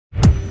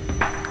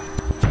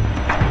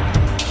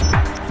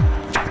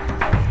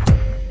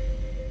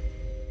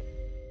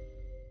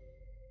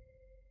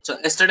So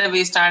yesterday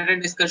we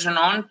started discussion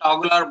on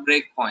toggle or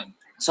breakpoint.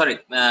 Sorry,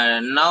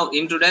 now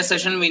in today's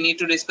session we need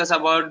to discuss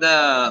about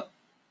the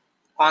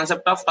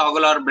concept of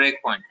toggle or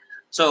breakpoint.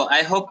 So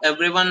I hope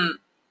everyone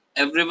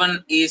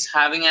is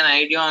having an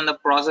idea on the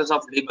process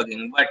of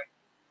debugging, but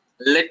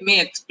let me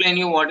explain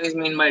you what is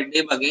meant by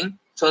debugging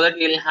so that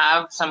you'll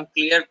have some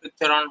clear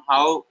picture on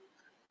how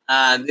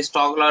this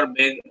toggle or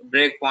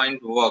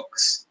breakpoint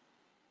works.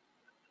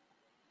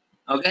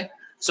 Okay,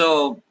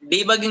 so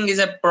debugging is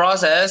a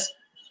process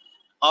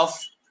of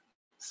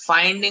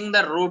finding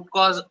the root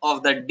cause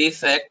of the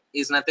defect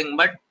is nothing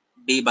but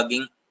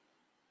debugging.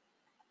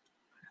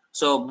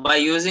 So by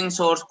using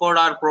source code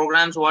or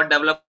programs what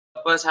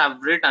developers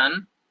have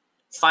written,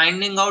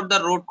 finding out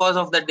the root cause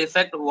of the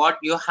defect, what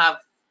you have,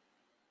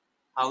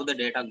 how the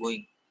data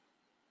going.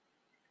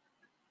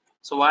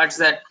 So what's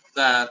that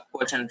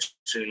question,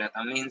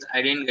 Srilata? Means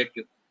I didn't get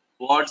you.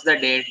 What's the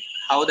data?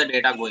 How the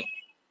data going?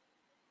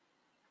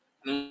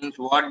 Means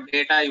what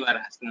data you are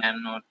asking?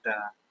 I'm not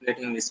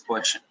getting this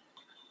question.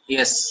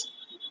 Yes.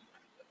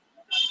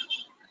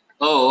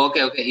 Oh,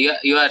 okay, okay.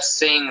 You are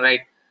saying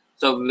right.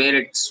 So where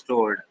it's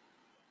stored?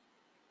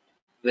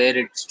 Where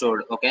it's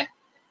stored? Okay.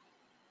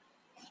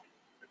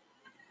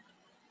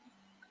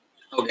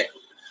 Okay.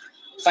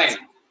 Fine.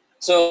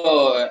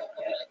 So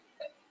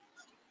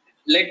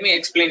let me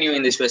explain you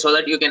in this way so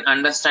that you can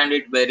understand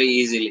it very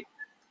easily.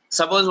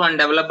 Suppose one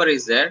developer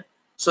is there.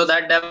 So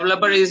that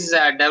developer is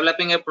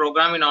developing a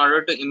program in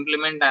order to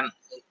implement a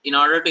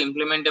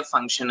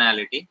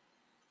functionality.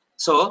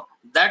 So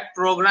that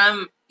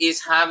program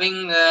is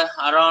having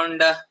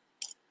around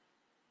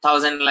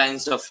 1,000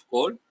 lines of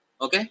code.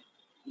 Okay,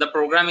 the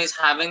program is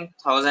having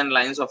 1,000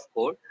 lines of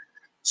code.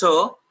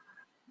 So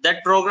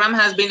that program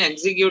has been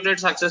executed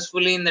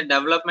successfully in the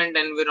development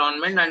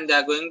environment, and they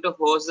are going to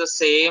host the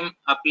same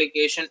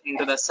application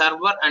into the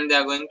server, and they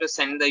are going to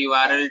send the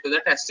URL to the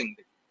testing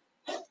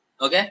team.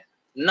 Okay,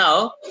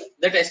 now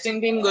the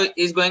testing team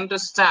is going to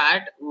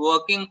start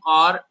working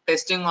or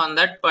testing on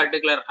that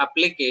particular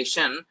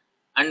application,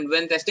 and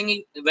when testing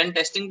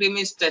team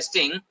is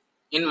testing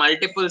in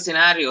multiple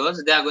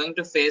scenarios, they are going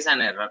to face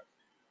an error.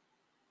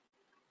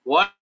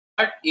 What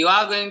you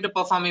are going to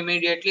perform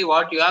immediately,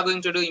 what you are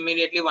going to do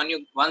immediately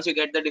once you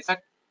get the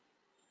defect,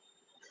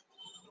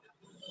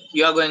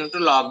 you are going to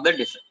log the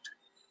defect,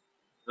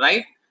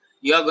 right?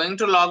 You are going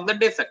to log the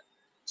defect.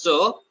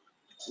 So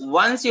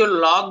once you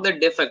log the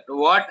defect,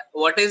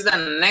 what is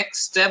the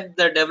next step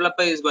the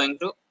developer is going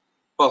to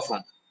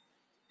perform?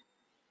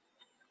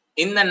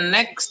 In the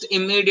next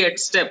immediate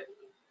step,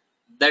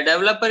 the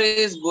developer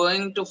is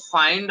going to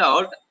find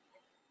out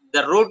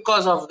the root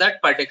cause of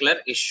that particular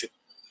issue.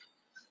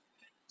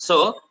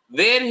 So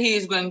where he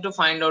is going to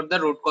find out the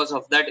root cause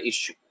of that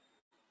issue?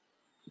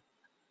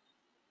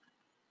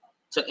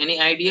 So any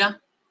idea?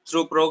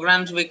 Through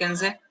programs we can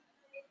say,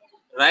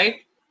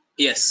 right?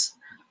 Yes.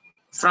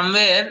 From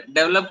where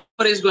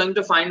developer is going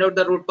to find out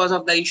the root cause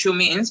of the issue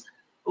means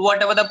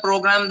whatever the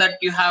program that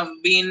you have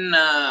been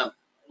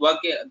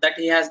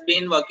he has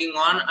been working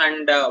on,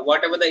 and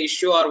whatever the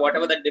issue or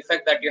whatever the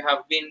defect that you have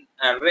been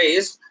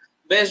raised,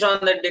 based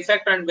on the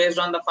defect and based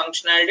on the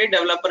functionality,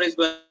 developer is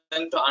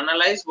going to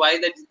analyze why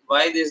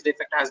this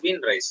defect has been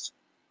raised,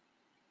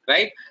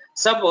 right?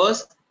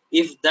 Suppose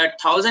if that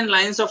 1,000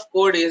 lines of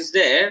code is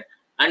there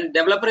and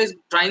developer is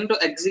trying to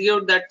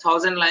execute that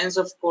 1,000 lines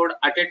of code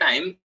at a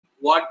time,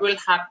 what will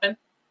happen?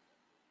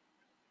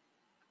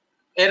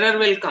 Error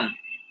will come,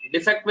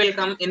 defect will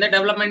come in the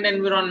development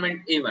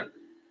environment even.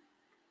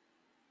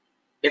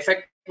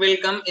 Defect will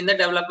come in the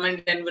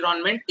development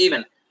environment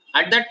even.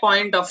 At that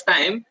point of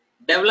time,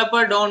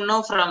 developer don't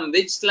know from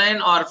which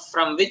line or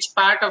from which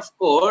part of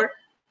code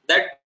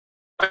that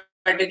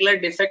particular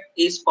defect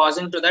is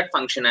causing to that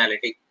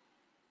functionality.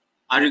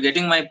 Are you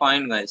getting my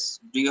point, guys?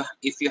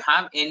 If you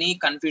have any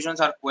confusions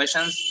or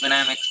questions when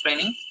I am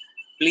explaining,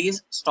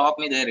 please stop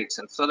me there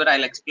itself so that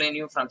I'll explain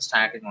you from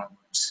starting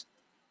onwards.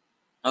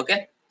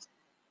 Okay.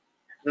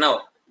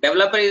 Now,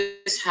 developer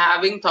is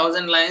having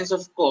 1,000 lines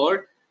of code.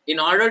 In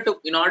order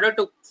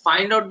to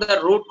find out the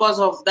root cause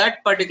of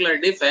that particular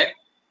defect,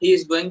 he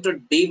is going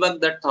to debug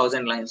that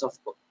 1,000 lines of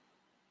code.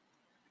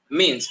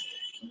 Means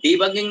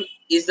debugging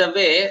is the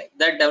way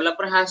that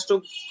developer has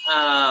to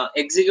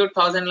execute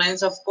 1,000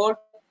 lines of code.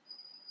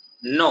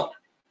 No.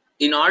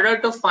 In order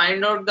to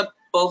find out the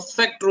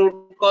perfect root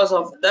cause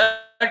of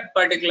that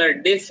particular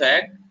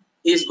defect,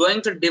 he is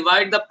going to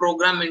divide the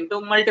program into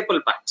multiple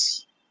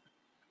parts.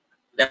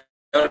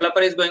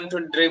 Developer is going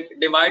to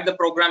divide the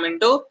program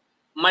into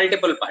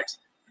multiple parts.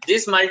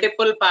 This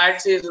multiple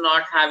parts is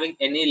not having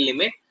any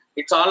limit.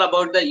 It's all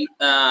about the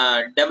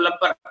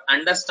developer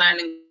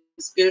understanding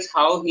skills,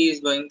 how he is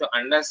going to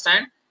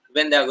understand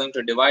when they are going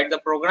to divide the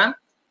program.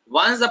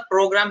 Once the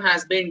program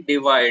has been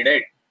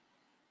divided,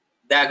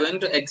 they are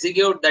going to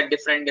execute the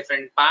different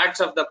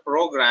parts of the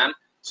program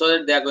so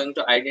that they are going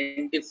to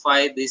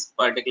identify this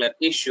particular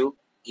issue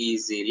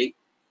easily.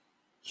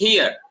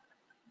 Here,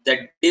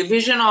 the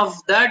division of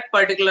that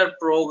particular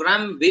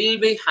program will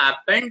be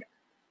happened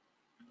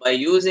by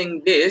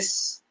using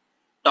this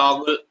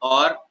toggle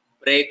or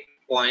break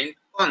breakpoint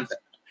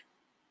concept.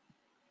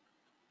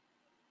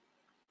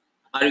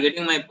 Are you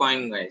getting my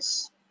point,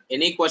 guys?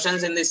 Any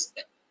questions in this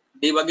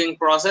debugging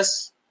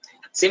process?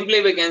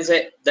 Simply we can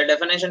say the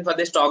definition for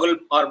this toggle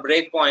or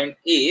breakpoint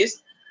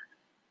is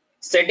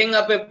setting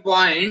up a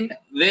point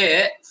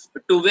where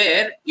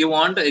you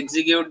want to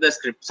execute the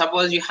script.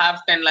 Suppose you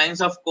have 10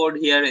 lines of code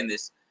here in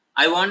this.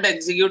 I want to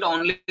execute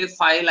only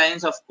 5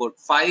 lines of code,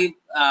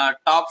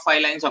 top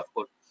 5 lines of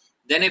code.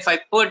 Then if I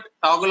put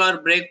toggle or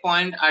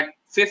breakpoint at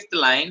 5th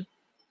line,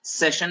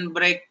 session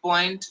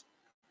breakpoint,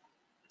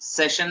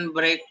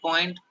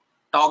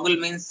 toggle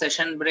means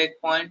session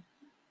breakpoint.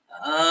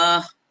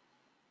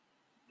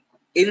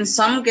 In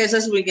some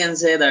cases we can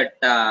say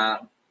that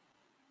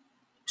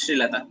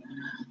Srilata.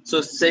 So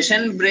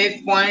session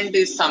breakpoint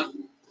is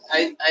some.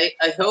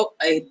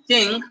 I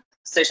think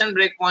session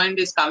breakpoint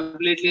is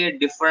completely a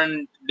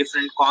different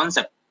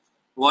concept.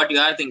 What you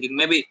are thinking?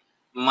 Maybe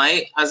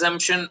my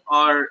assumption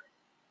or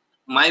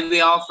my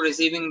way of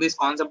receiving this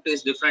concept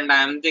is different.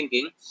 I am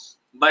thinking,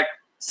 but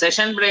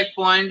session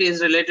breakpoint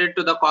is related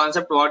to the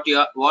concept what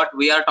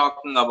we are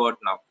talking about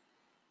now.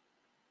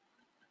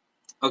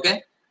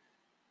 Okay.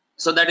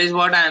 So that is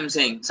what I am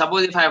saying.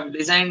 Suppose if I have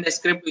designed a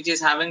script which is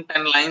having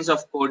 10 lines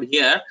of code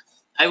here,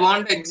 I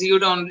want to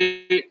execute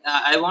only,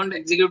 I want to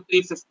execute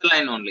till 5th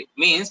line only.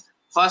 Means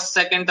first,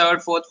 second,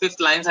 third, fourth, fifth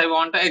lines I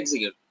want to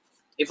execute.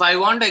 If I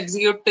want to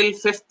execute till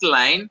 5th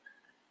line,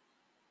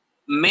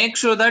 make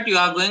sure that you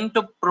are going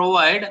to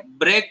provide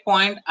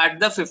breakpoint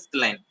at the 5th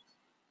line.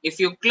 If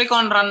you click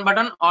on run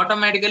button,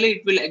 automatically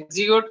it will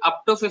execute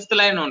up to 5th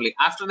line only.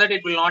 After that,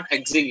 it will not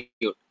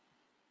execute.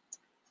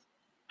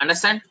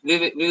 Understand?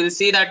 We will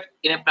see that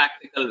in a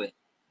practical way.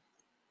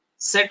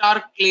 Set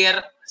or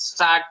clear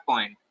start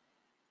point.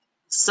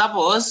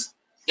 Suppose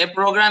a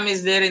program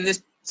is there in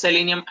this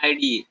Selenium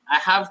IDE. I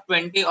have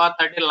 20 or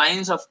 30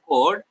 lines of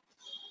code,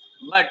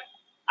 but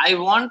I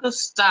want to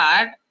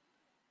start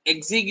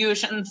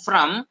execution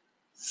from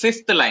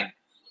 5th line.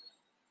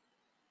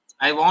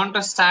 I want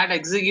to start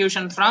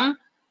execution from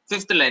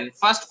 5th line.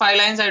 First 5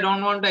 lines I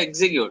don't want to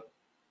execute.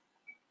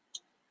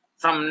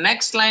 From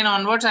next line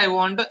onwards I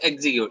want to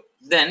execute.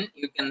 Then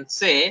you can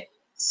say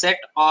set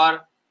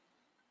or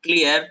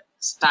clear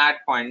start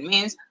point.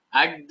 Means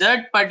at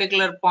that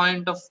particular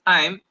point of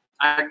time,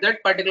 at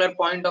that particular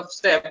point of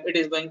step, it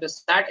is going to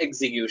start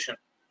execution.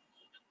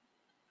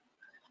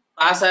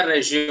 Pass a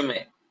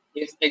resume.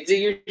 If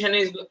execution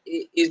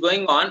is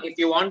going on, if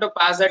you want to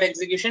pass that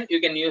execution, you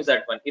can use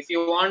that one. If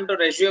you want to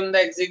resume the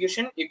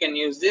execution, you can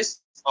use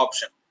this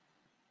option.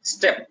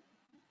 Step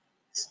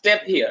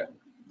here.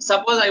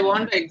 Suppose I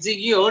want to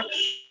execute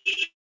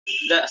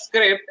the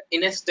script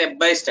in a step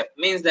by step.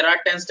 Means there are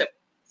 10 steps.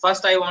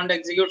 First I want to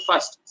execute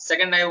first,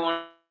 second I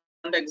want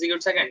to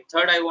execute second,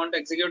 third I want to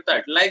execute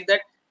third. Like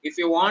that, if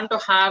you want to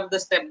have the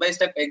step by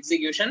step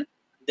execution,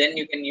 then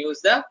you can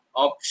use the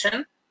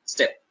option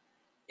step.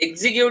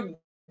 Execute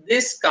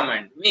this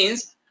command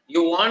means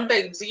you want to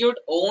execute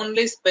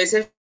only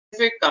specific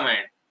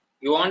command.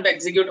 You want to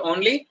execute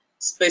only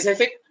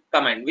specific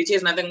command, which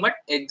is nothing but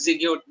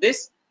execute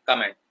this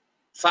command.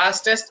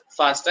 Fastest,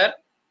 faster,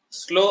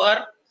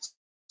 slower,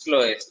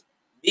 slowest.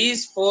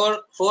 These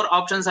four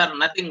options are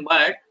nothing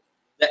but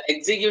the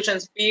execution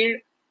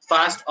speed,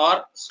 fast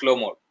or slow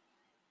mode.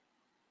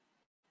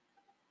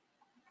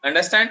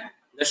 Understand?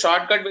 The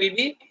shortcut will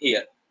be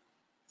here.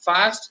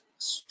 Fast,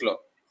 slow.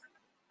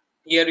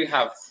 Here you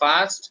have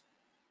fast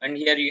and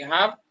here you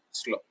have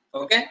slow.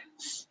 Okay.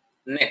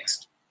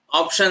 Next,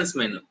 options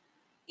menu.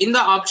 In the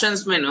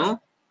options menu,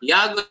 you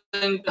are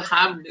going to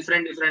have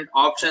different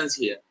options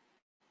here.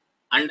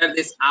 Under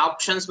this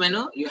options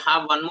menu, you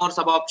have one more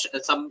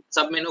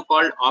sub menu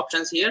called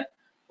options here.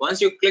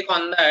 Once you click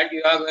on that,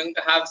 you are going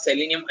to have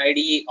Selenium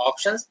IDE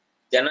options,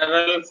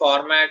 general,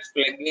 formats,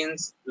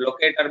 plugins,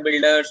 locator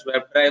builders,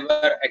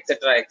 WebDriver,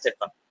 etc.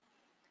 etc.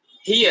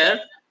 Here,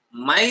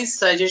 my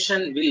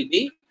suggestion will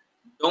be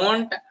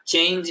don't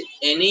change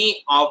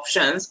any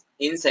options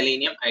in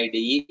Selenium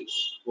IDE.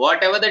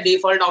 Whatever the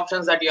default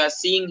options that you are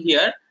seeing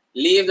here,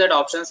 leave that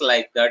options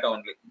like that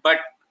only. But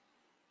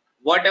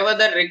whatever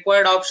the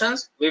required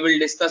options, we will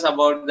discuss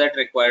about that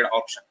required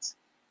options.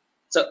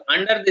 So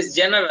under this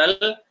general,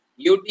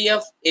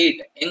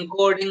 UTF-8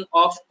 encoding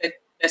of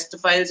test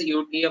files,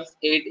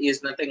 UTF-8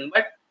 is nothing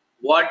but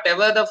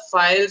whatever the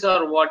files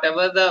or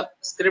whatever the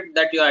script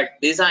that you are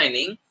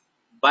designing,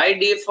 by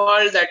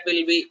default that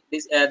will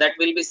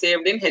be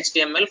saved in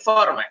HTML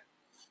format.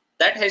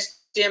 That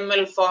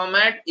HTML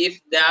format,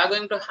 if they are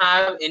going to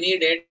have any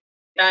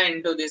data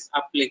into this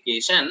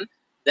application,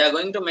 they are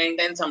going to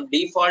maintain some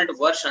default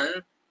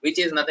version, which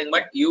is nothing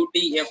but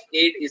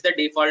UTF-8 is the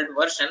default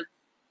version.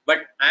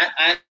 But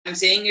I am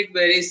saying it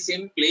very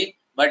simply,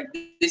 but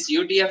this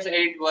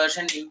UTF-8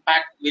 version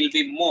impact will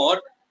be more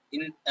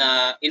in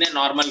a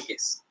normal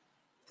case.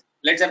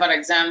 Let's say, for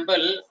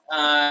example,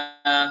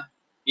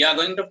 you are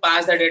going to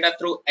pass the data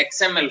through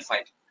XML file.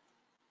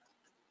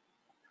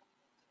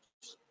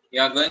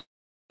 You are going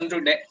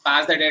to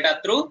pass the data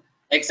through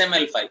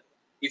XML file.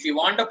 If you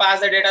want to pass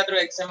the data through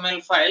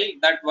XML file,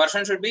 that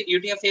version should be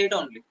UTF-8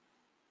 only.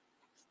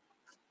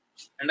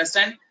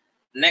 Understand?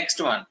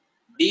 Next one,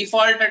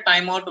 default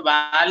timeout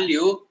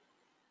value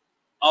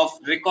of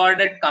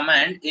recorded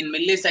command in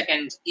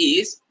milliseconds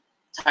is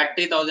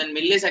 30,000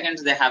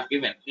 milliseconds they have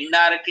given.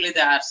 Indirectly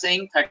they are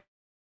saying 30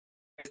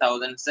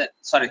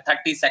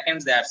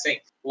 seconds they are saying.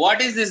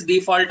 What is this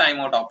default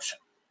timeout option?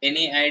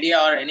 Any idea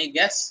or any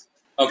guess?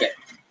 Okay,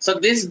 so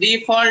this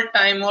default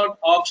timeout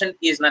option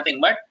is nothing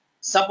but,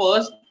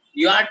 suppose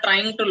you are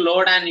trying to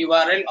load an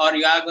URL, or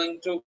you are going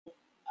to,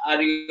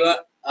 or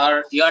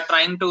you are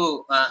trying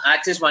to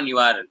access one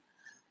URL.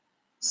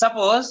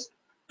 Suppose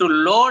to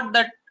load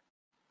that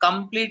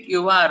complete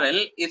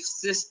URL, if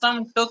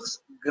system took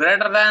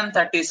greater than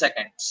 30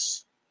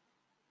 seconds,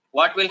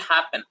 what will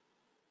happen?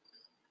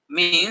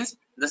 Means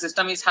the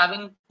system is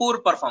having poor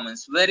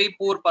performance, very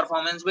poor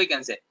performance we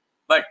can say.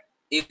 But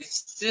if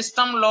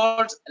system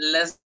loads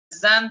less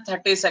than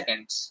 30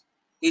 seconds,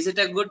 is it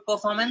a good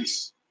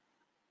performance?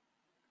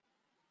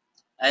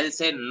 I'll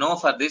say no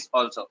for this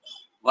also.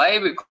 Why?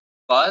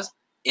 Because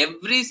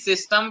every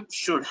system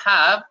should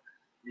have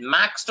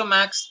max to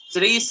max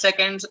 3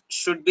 seconds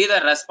should be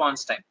the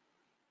response time.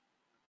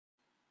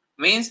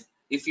 Means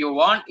if you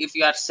are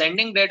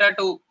sending data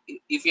to,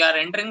 if you are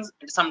entering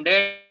some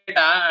data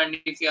and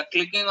if you are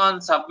clicking on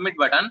submit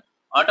button,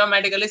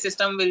 automatically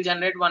system will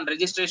generate one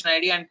registration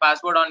ID and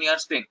password on your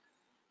screen.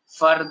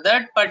 For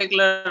that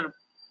particular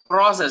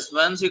process,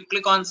 once you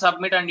click on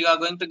submit and you are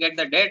going to get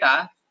the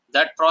data,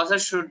 that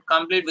process should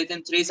complete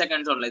within 3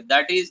 seconds only.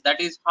 That is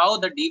how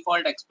the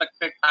default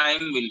expected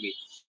time will be.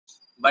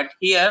 But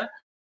here,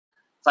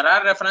 for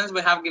our reference,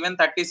 we have given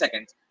 30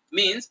 seconds.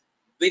 Means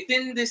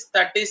within this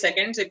 30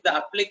 seconds, if the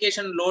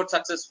application loads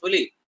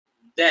successfully,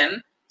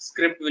 then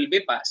script will be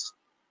passed.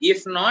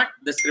 If not,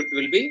 the script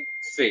will be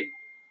failed.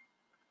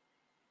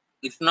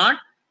 If not,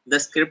 the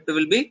script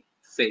will be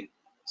failed.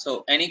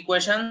 So any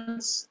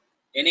questions?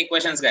 Any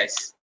questions,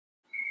 guys?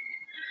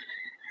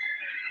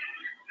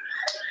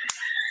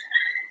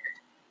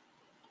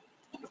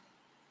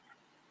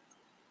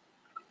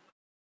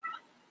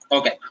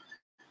 Okay.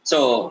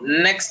 So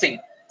next thing,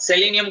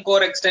 Selenium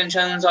core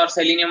extensions or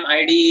Selenium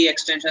IDE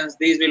extensions,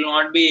 these will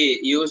not be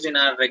used in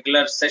our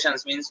regular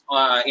sessions, means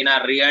in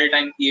our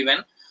real-time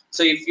event.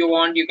 So if you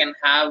want, you can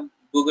have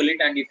Google it,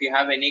 and if you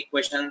have any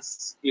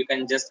questions, you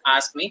can just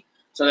ask me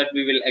so that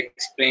we will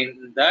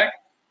explain that.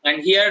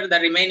 And here the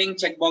remaining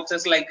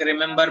checkboxes like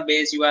remember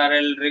base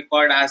URL,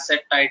 record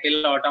asset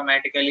title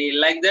automatically,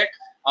 like that.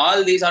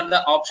 All these are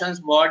the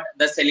options what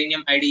the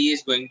Selenium IDE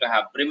is going to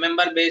have.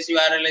 Remember base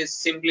URL is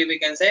simply, we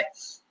can say,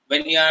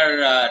 when you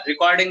are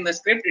recording the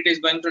script, it is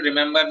going to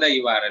remember the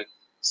URL.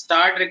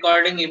 Start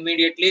recording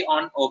immediately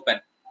on open.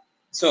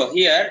 So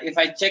here, if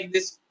I check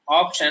this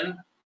option,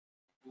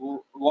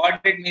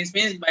 what it means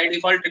by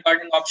default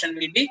recording option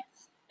will be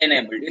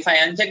enabled. If I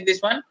uncheck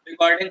this one,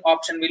 recording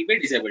option will be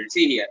disabled.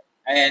 See here,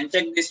 I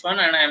uncheck this one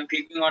and I am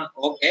clicking on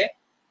OK,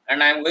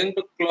 and I am going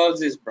to close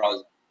this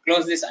browser,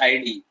 close this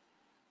IDE.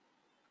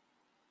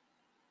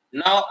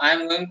 Now I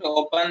am going to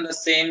open the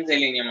same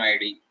Selenium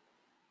IDE.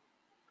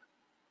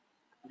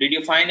 Did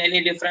you find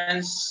any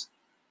difference?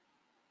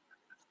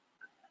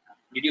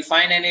 Did you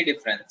find any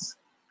difference?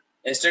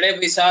 Yesterday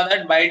we saw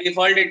that by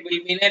default it will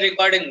be in a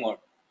recording mode.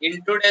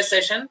 In today's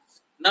session,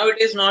 now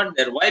it is not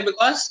there. Why?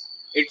 Because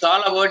it's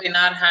all about in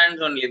our hands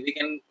only.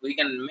 We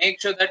can make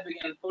sure that we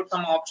can put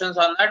some options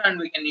on that, and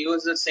we can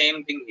use the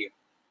same thing here.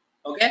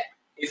 Okay.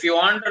 If you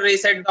want to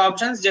reset the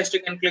options, just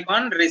you can click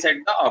on reset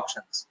the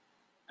options.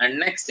 And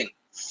next thing,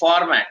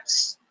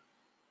 formats.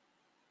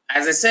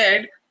 As I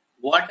said,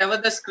 whatever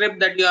the script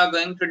that you are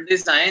going to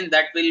design,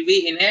 that will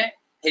be in a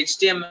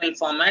HTML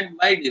format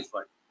by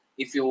default.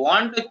 If you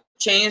want to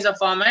change the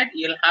format,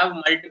 you'll have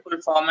multiple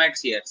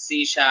formats here: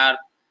 C#,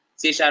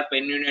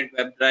 NUnit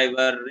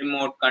WebDriver,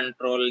 remote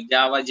control,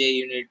 Java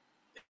JUnit,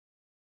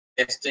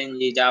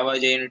 TestNG, Java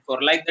JUnit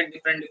 4, like the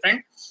different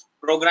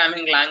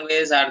programming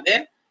languages are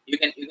there. You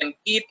can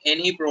keep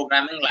any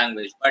programming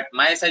language, but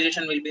my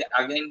suggestion will be,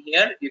 again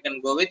here you can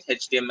go with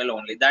HTML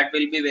only. That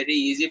will be very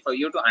easy for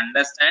you to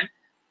understand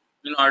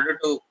in order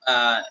to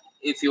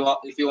if you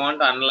want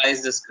to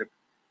analyze the script.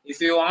 If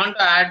you want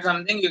to add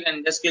something, you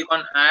can just click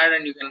on add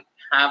and you can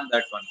have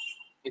that one.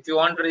 If you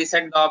want to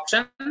reset the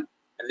option,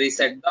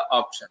 reset the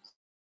options.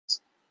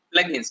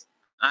 Plugins.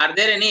 Are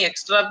there any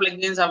extra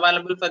plugins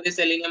available for the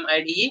Selenium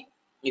IDE?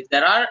 If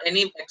there are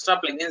any extra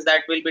plugins,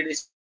 that will be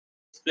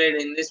displayed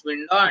in this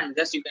window, and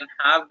just you can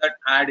have that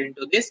add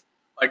into this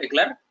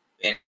particular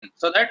pane,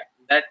 so that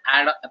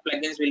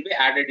plugins will be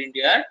added into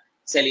your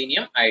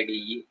Selenium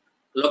IDE.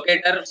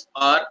 Locators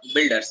or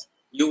builders,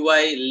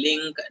 UI,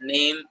 link,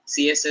 name,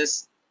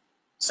 CSS,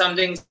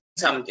 something.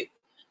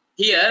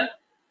 Here,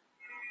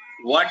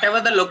 whatever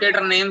the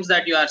locator names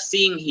that you are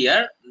seeing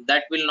here,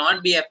 that will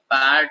not be a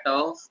part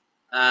of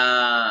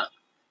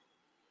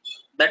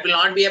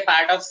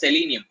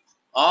Selenium.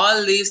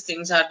 All these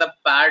things are the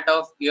part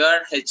of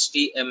your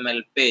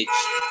HTML page.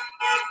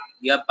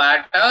 Your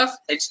part of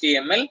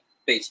HTML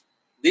page.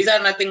 These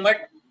are nothing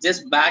but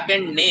just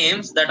backend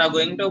names that are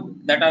going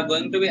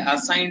to be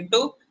assigned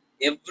to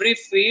every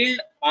field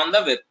on the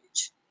web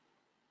page.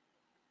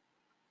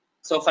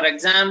 So for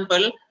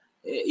example,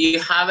 you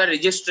have a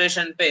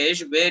registration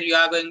page where you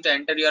are going to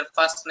enter your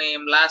first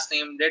name, last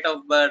name, date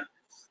of birth,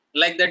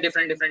 like the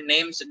different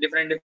names,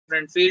 different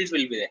fields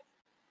will be there.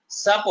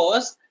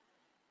 Suppose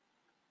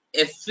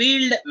a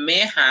field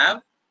may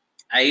have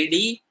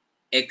id,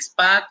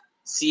 xpath,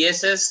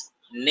 css,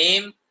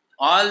 name,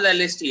 all the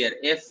list here.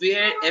 A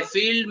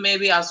field may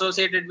be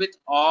associated with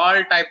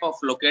all type of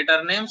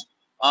locator names,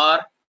 or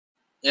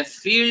a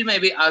field may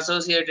be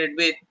associated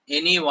with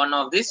any one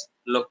of this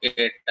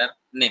locator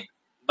name.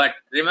 But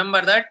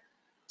remember that,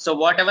 so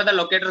whatever the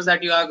locators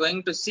that you are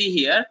going to see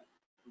here,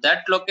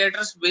 that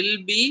locators will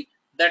be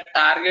the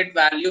target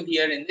value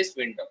here in this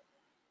window.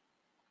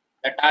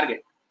 The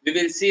target, we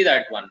will see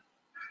that one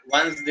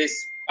once this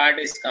part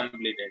is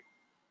completed.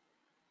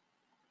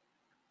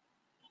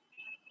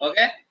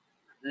 Okay,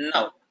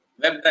 now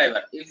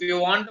WebDriver. If you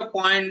want to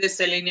point this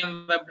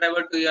Selenium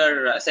WebDriver to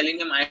your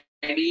Selenium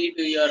IDE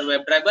to your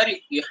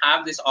WebDriver, you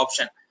have this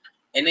option,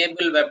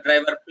 enable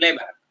WebDriver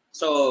playback.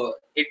 So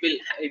it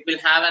will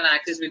have an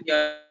access with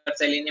your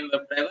Selenium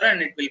WebDriver,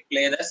 and it will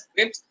play the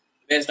scripts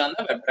based on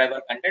the WebDriver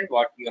content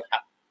what you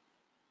have.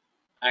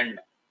 And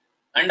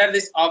under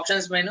this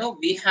options menu,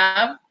 we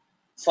have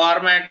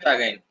formats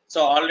again.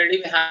 So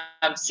already we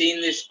have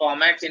seen this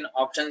formats in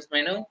options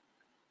menu,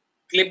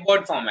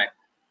 clipboard format.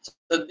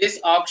 So this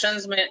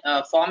options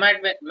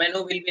format menu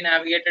will be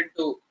navigated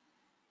to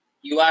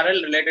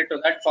URL related to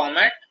that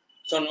format.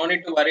 So no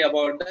need to worry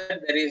about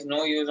that. There is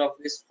no use of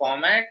this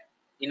format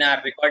in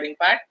our recording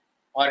part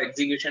or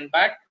execution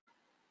part.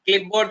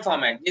 Clipboard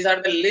format. These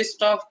are the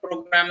list of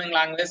programming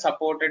languages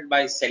supported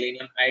by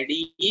Selenium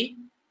IDE.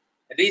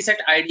 Reset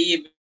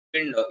IDE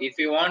window. If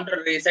you want to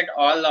reset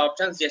all the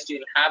options, just you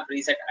will have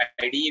reset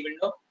IDE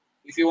window.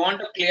 If you want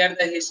to clear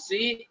the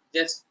history,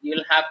 just you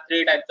will have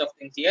three types of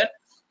things here: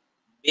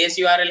 base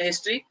URL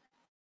history,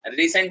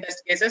 recent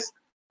test cases,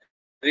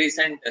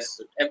 recent tests.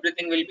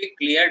 Everything will be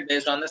cleared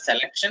based on the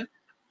selection.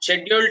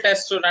 Schedule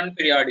tests to run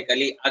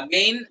periodically.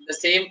 Again, the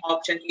same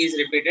option is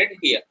repeated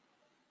here.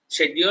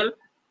 Schedule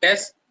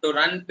tests to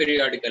run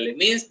periodically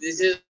means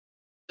this is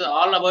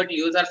all about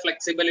user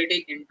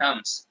flexibility in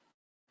terms,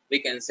 we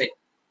can say.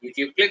 If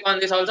you click on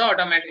this also,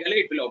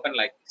 automatically it will open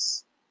like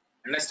this.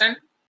 Understand?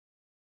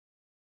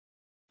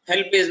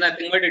 Help is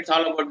nothing but it's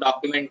all about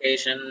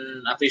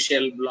documentation,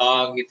 official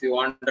blog. If you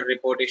want to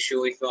report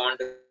issue, if you want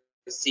to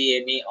see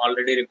any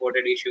already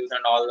reported issues,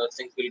 and all those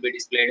things will be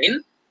displayed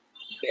in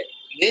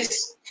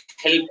this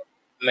help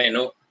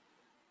menu.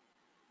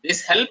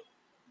 This help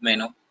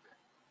menu.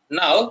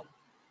 Now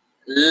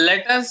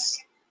let us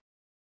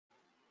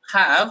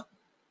have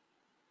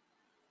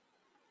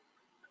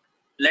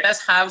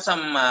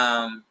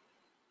some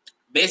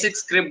basic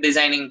script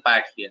designing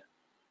part here.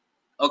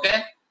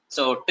 Okay,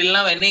 so till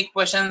now, any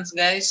questions,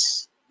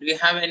 guys? Do you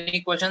have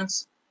any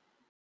questions?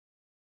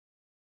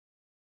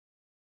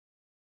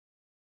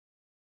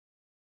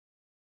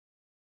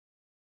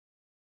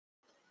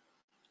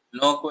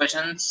 No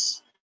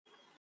questions.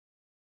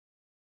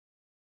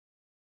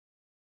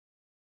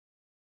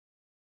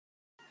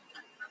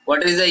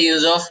 What is the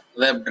use of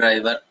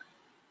WebDriver?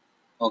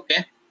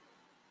 Okay,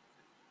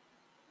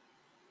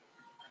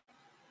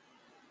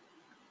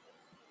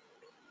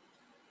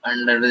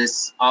 under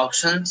this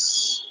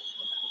options,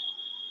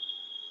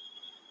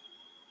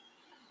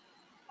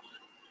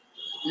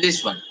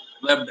 this one,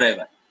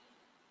 WebDriver,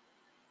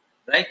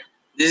 right?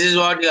 This is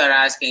what you are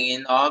asking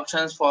in the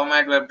options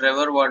format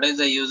WebDriver. What is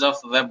the use of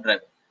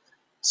WebDriver?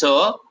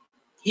 So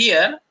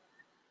here,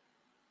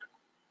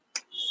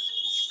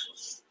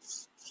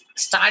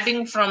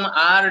 starting from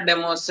our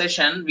demo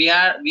session, we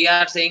are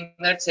saying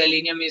that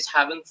Selenium is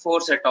having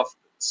 4 set of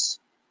tools.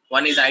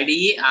 One is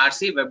IDE,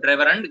 RC,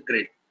 WebDriver, and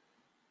Grid.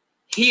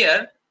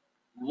 Here,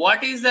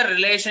 what is the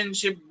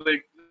relationship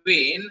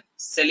between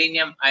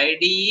Selenium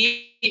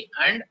IDE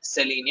and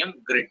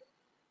Selenium Grid?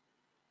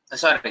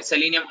 Sorry,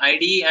 Selenium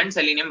IDE and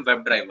Selenium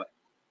WebDriver.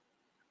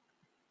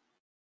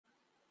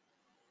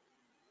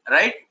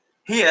 Right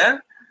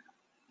here,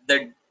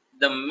 the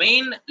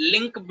main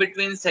link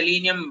between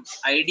Selenium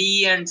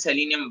IDE and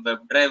Selenium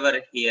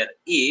WebDriver here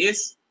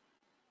is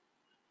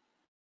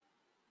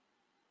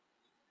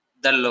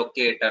the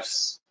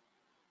locators.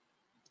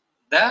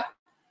 The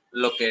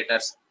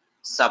locators.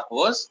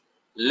 Suppose,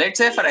 let's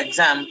say for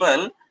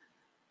example,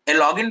 a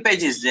login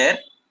page is there.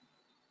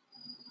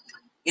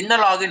 In the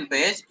login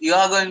page, you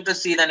are going to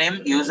see the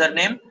name,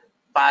 username,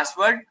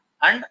 password,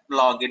 and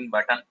login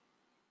button.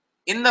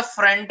 In the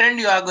front end,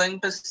 you are going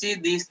to see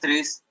these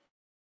three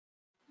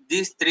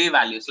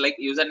values like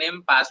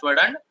username, password,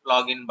 and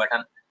login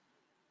button.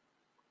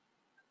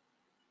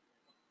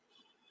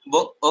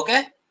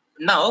 Okay,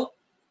 now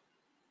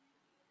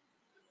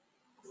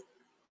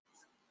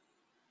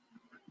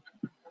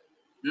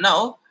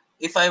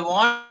if I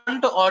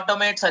want to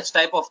automate such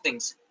type of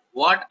things,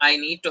 what I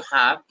need to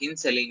have in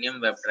Selenium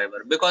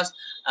WebDriver, because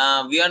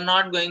we are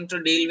not going to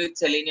deal with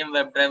Selenium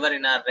WebDriver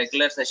in our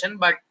regular session,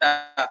 but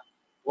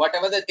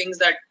whatever the things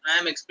that I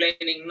am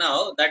explaining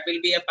now, that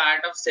will be a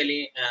part of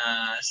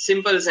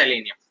simple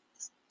Selenium.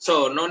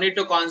 So no need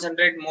to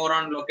concentrate more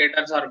on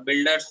locators or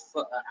builders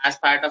as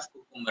part of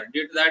Cucumber.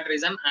 Due to that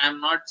reason, I am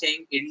not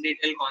saying in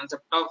detail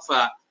concept of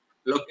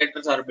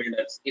locators or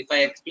builders. If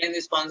I explain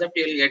this concept,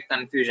 you will get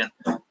confusion.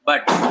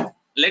 But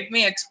let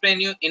me explain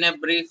you in a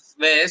brief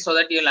way so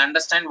that you will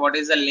understand what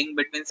is the link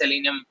between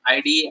Selenium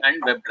IDE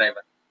and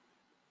WebDriver.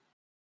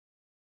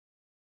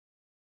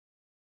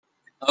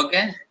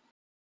 Okay.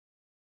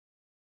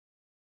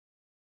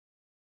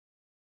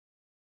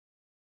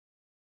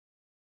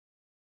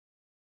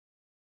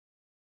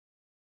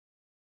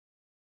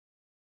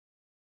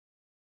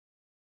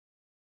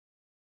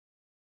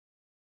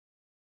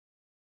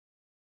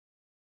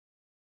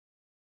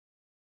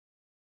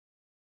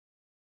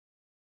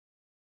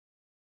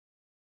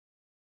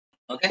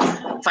 Okay,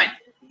 fine.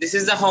 This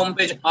is the home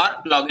page or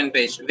login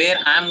page where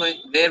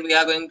we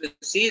are going to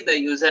see the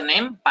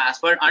username,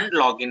 password, and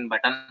login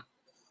button.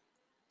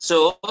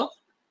 So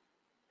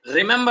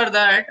remember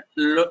that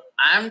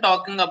I am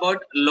talking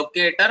about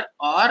locator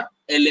or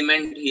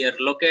element here,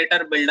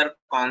 locator builder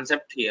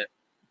concept here.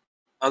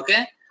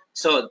 Okay,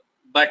 so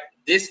but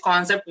this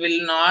concept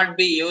will not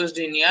be used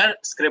in your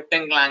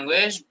scripting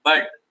language,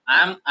 but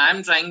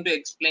I'm trying to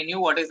explain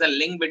you what is the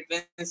link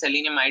between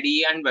Selenium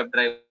IDE and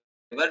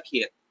WebDriver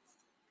here.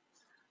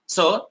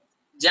 So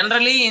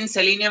generally in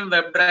Selenium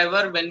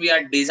WebDriver, when we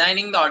are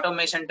designing the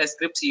automation test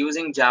scripts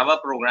using Java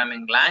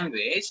programming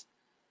language,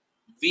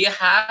 we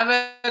have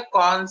a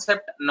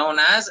concept known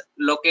as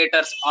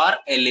locators or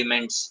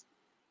elements.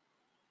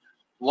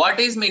 What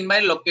is meant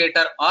by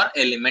locator or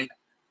element?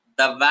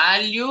 The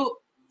value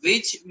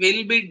which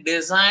will be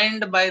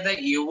designed by the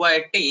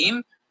UI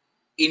team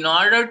in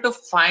order to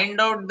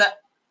find out the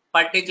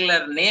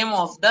particular name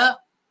of the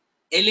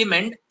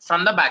element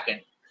from the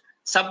backend.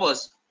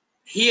 Suppose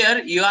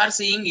here you are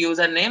seeing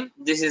username.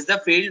 This is the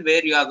field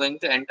where you are going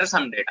to enter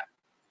some data,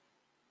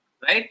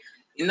 right?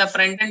 In the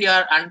front end, you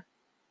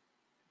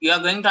are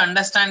going to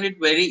understand it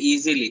very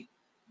easily,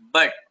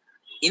 but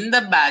in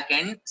the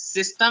backend,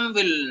 system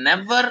will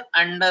never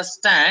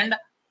understand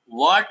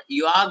what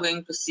you are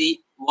going to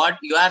see, what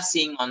you are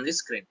seeing on the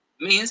screen.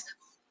 Means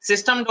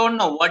system don't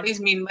know what is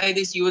meant by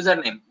this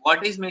username,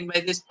 what is meant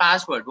by this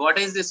password, what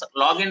is this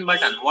login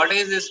button, what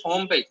is this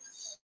home page.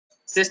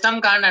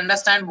 System can't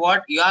understand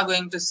what you are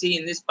going to see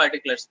in this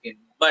particular screen,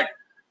 but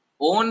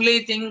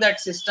only thing that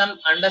system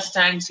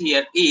understands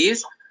here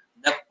is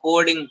the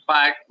coding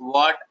part,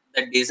 what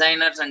the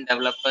designers and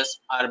developers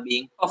are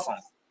being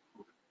performed.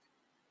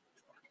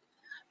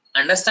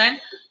 Understand?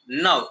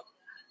 Now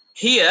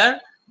here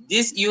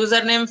this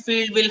username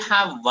field will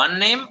have one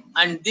name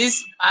and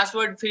this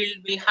password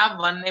field will have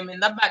one name in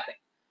the backend.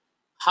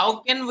 How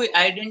can we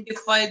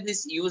identify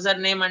this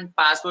username and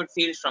password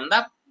fields from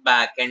the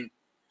backend?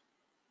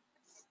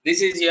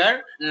 This is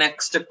your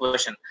next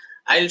question.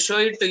 I'll show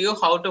it to you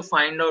how to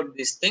find out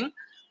this thing,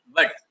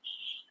 but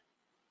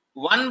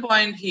one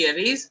point here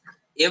is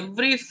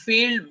every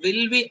field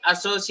will be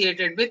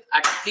associated with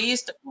at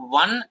least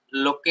one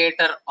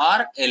locator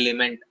or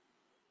element.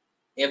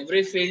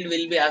 Every field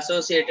will be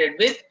associated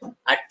with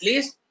at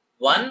least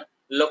one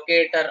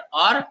locator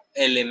or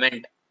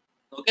element.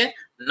 Okay,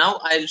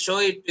 now I'll show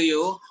it to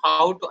you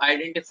how to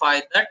identify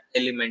that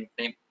element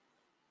name.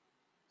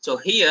 So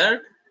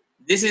here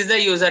this is the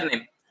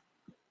username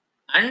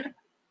and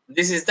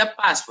this is the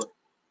password.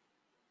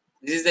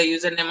 This is the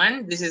username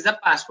and this is the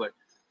password.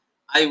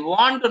 I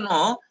want to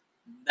know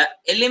the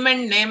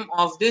element name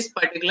of this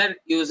particular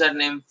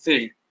username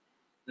field.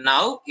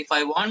 Now, if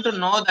I want to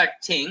know that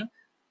thing,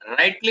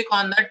 right click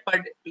on that,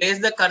 place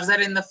the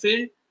cursor in the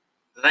field,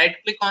 right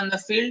click on the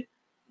field,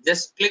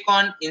 just click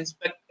on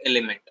inspect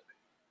element.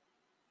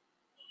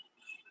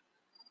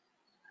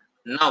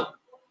 Now,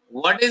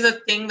 what is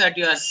the thing that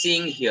you are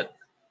seeing here?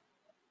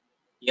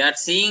 You are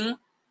seeing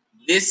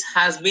this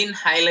has been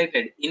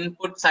highlighted.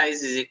 Input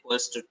size is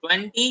equals to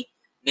 20,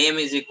 name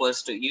is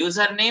equals to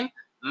username,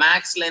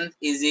 max length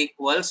is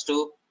equals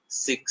to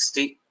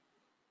 60.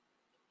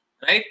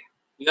 Right?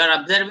 You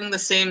are observing the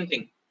same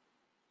thing.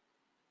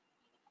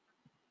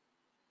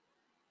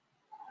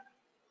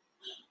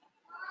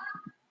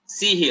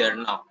 See here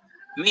now.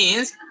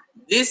 Means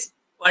this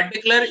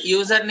particular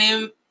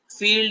username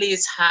field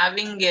is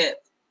having a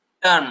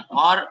term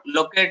or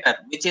locator,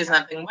 which is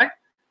nothing but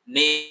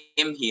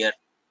name here.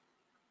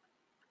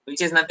 Which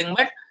is nothing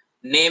but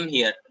name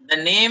here. The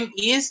name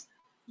is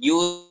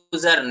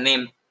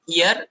username.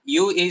 Here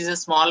U is a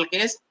small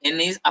case,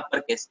 N is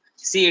uppercase.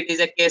 See, it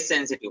is a case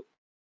sensitive.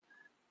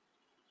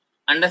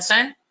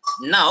 Understand?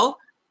 Now,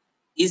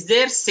 is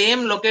there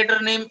same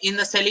locator name in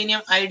the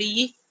Selenium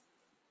IDE?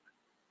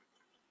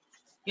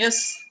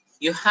 Yes,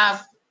 you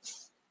have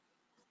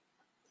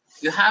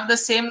the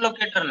same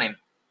locator name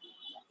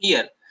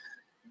here.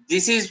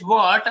 This is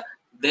what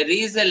there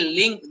is a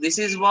link. This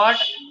is what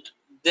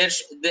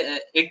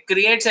it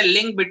creates a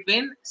link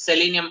between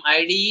Selenium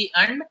IDE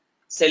and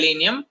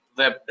Selenium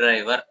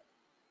WebDriver.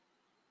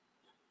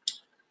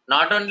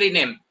 Not only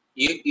name,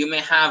 you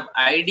may have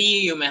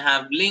ID, you may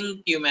have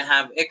link, you may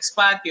have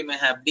XPath, you may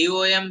have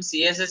DOM,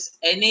 CSS,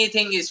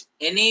 anything is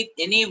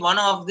any one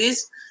of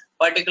these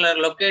particular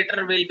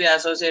locator will be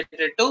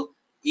associated to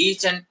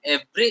each and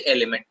every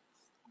element.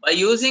 By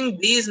using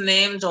these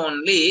names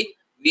only,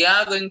 we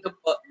are going to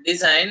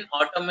design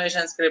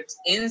automation scripts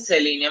in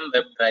Selenium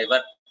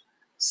WebDriver.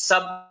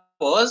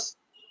 Suppose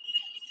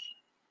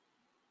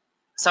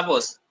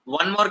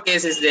one more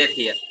case is there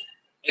here.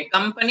 A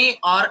company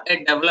or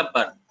a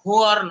developer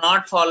who are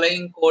not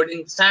following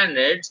coding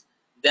standards,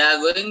 they are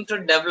going to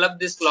develop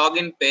this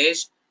login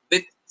page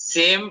with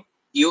same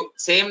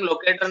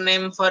locator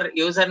name for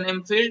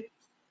username field,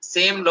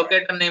 same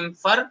locator name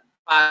for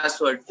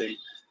password field.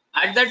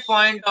 At that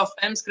point of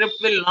time, script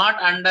will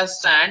not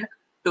understand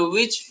to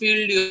which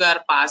field you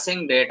are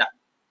passing data.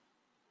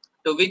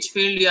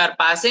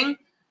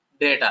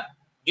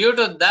 Due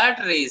to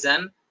that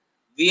reason,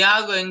 we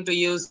are going to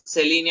use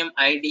Selenium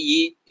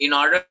IDE in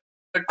order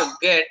to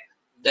get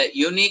the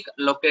unique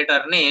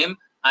locator name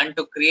and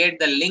to create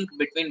the link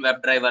between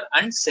WebDriver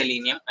and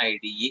Selenium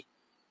IDE.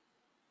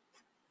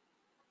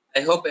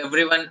 I hope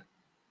everyone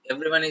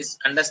is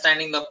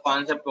understanding the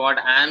concept what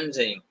I am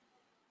saying.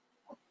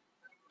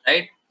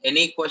 Right?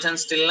 Any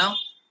questions till now?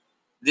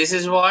 This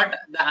is what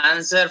the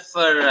answer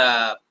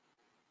for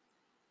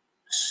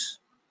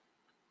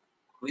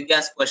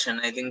Vidya's question,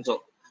 I think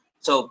so.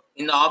 So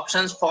in the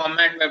options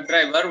format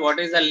WebDriver, what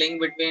is the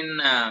link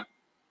between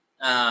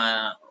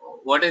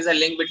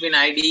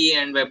IDE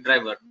and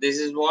WebDriver? This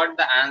is what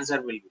the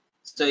answer will be.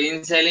 So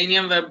in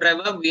Selenium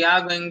WebDriver, we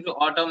are going to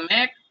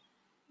automate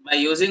by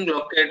using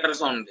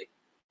locators only.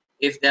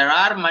 If there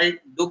are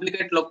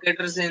duplicate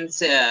locators in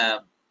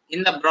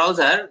the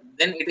browser,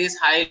 then it is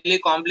highly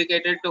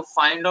complicated to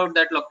find out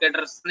that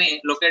locator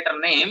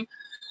name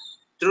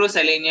through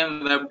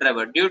Selenium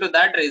WebDriver. Due to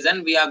that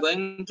reason, we are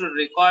going to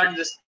record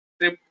the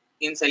script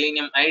in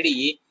Selenium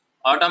IDE.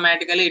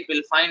 Automatically, it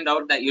will find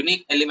out the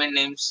unique element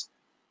names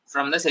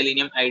from the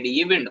Selenium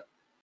IDE window.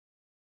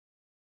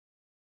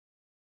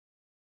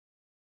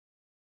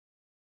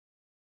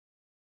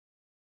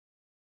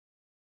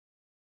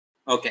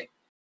 Okay.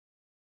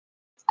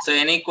 So,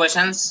 any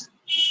questions?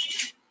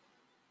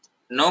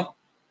 Nope.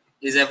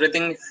 Is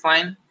everything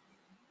fine?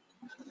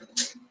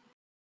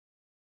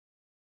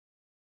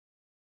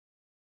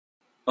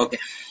 Okay.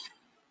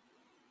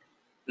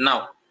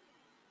 Now,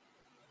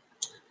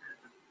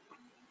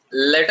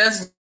 let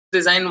us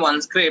design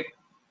one script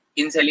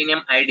in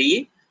Selenium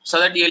IDE so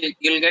that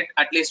you'll get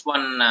at least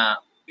one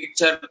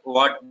picture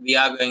what we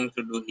are going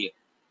to do here.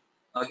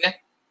 Okay.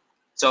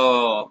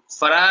 So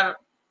for our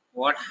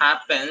what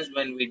happens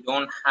when we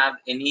don't have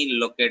any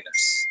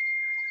locators?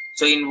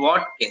 So in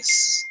what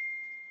case?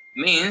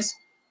 Means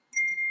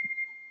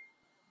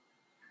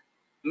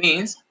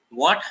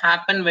what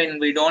happen when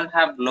we don't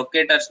have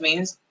locators?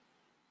 Means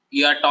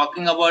you are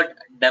talking about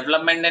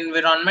development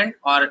environment,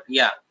 or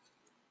yeah,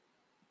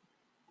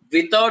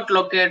 without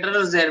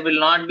locators there will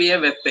not be a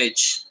web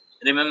page.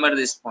 Remember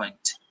this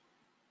point.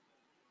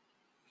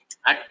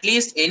 At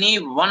least any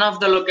one of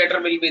the locator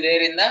will be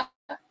there in the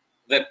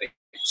web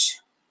page.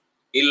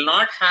 You'll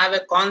not have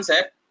a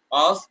concept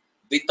of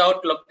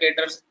without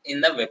locators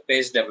in the web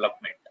page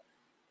development.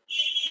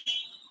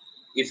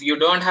 If you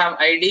don't have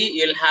ID,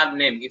 you'll have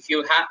name. If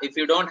you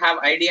don't have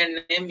ID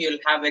and name, you'll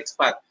have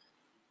XPath.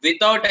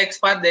 Without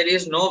XPath, there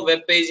is no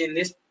web page in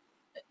this.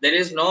 There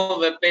is no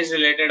web page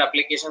related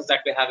applications that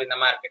we have in the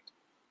market.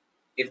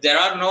 If there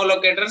are no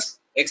locators,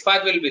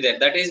 XPath will be there.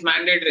 That is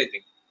mandatory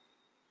thing.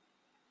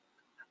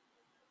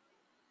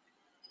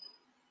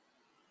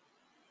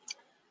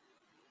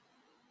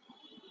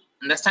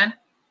 Understand?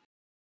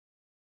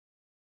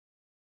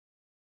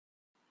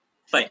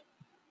 Fine.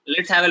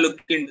 Let's have a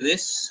look into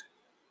this.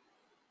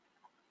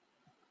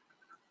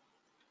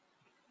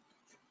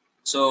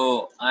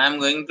 So I am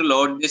going to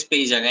load this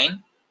page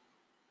again.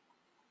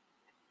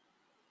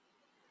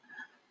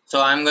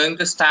 So I'm going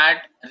to start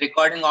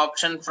recording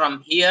option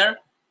from here,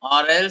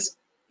 or else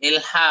you'll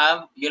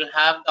have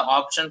the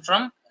option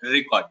from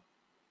record.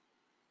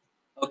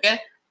 Okay.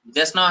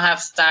 Just now I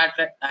have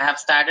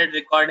started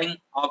recording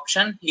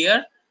option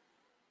here.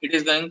 It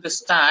is going to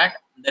start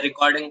the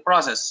recording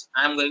process.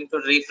 I'm going to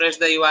refresh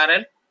the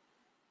URL.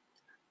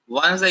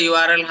 Once the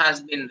URL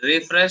has been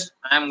refreshed,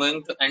 I'm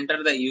going to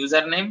enter the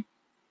username,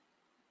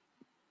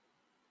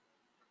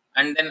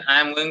 and then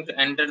I'm going to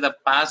enter the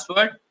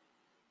password,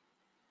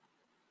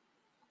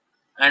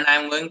 and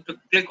I'm going to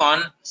click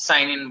on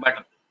sign in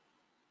button.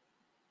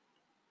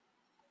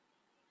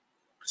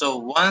 So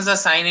once the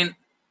sign in,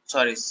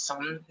 sorry,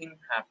 something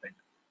happened.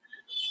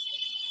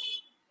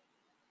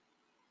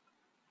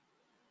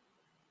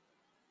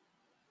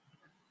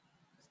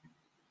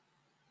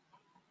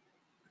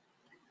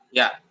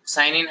 Yeah,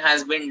 sign in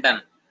has been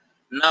done.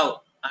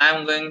 Now I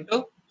am going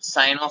to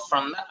sign off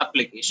from the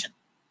application.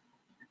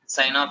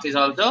 Sign off is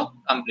also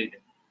completed.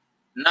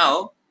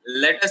 Now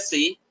let us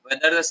see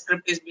whether the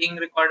script is being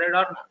recorded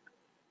or not.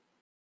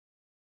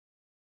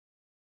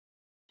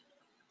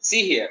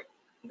 See here,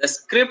 the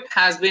script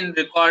has been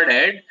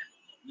recorded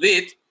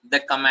with the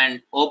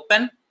command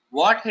open.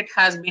 What it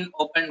has been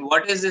opened?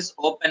 What is this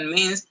open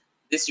means?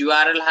 This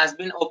URL has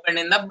been opened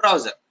in the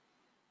browser,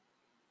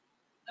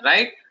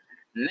 right?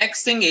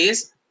 Next thing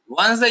is,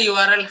 once the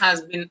URL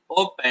has been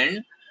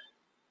opened,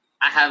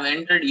 I have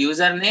entered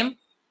username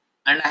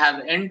and I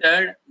have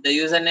entered the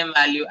username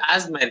value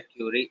as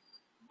Mercury,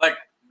 but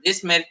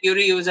this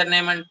Mercury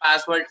username and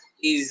password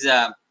is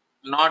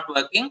not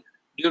working.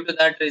 Due to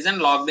that reason,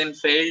 logged in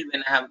failed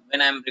when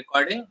I am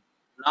recording.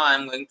 Now I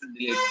am going to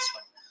delete this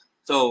one.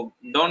 So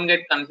don't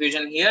get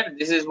confusion here.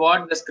 This is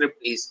what the script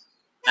is.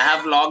 I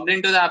have logged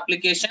into the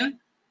application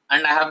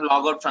and I have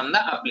logged out from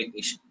the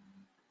application.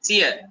 See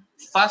here,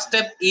 first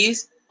step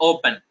is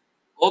open.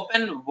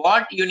 Open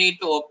what you need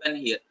to open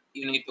here.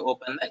 You need to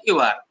open the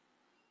URL.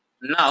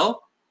 Now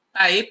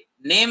type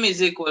name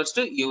is equals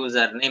to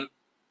username.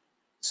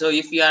 So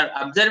if you are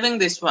observing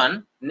this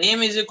one,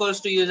 name is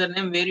equals to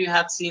username, where you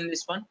have seen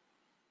this one.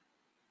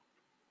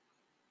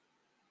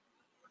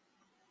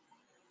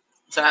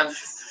 So I have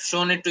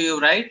shown it to you,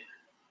 right?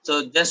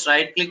 So just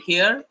right click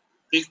here,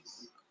 click,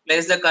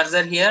 place the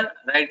cursor here,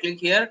 right click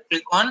here,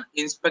 click on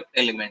inspect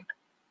element.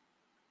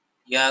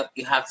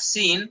 You have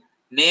seen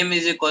name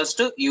is equals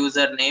to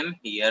username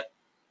here.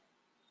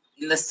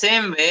 In the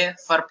same way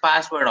for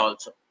password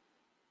also.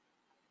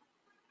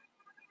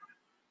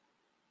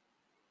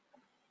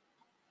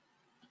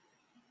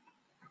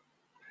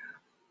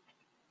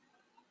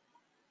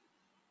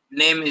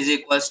 Name is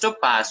equals to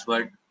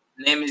password.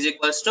 Name is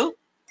equals to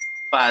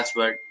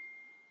password.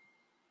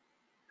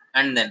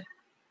 And then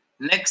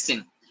next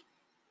thing,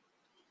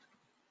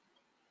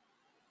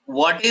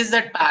 what is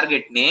the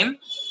target name?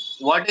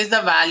 What is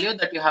the value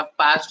that you have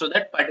passed to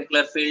that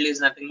particular field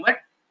is nothing but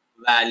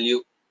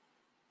value.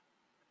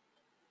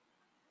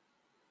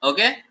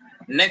 Okay.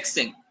 Next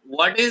thing,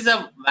 what is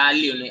the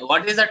value name?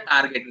 What is the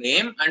target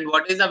name and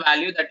what is the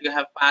value that you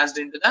have passed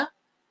into the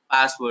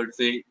password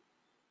field?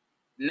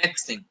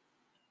 Next thing,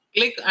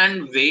 click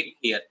and wait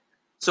here.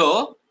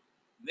 So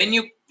when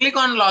you click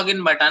on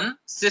login button,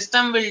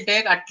 system will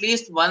take at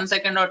least 1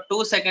 second or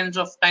 2 seconds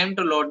of time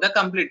to load the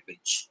complete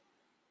page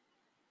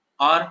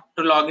or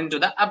to log into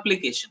the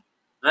application,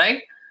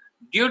 right?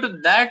 Due to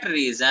that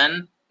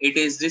reason, it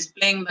is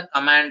displaying the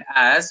command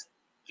as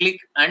click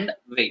and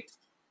wait.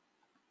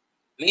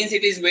 Means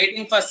it is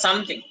waiting for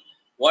something.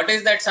 What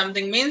is that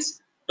something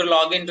means? To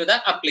log into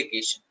the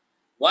application.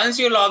 Once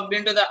you logged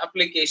into the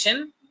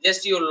application,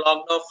 just you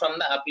logged off from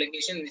the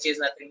application, which is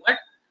nothing but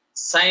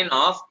sign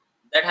off,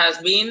 that has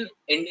been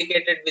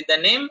indicated with the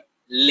name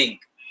link.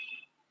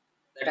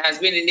 That has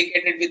been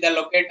indicated with the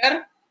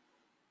locator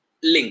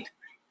link.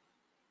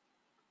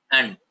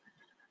 And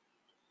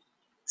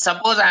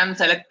suppose I am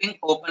selecting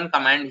open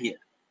command here.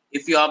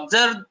 If you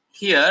observe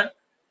here,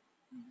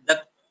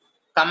 the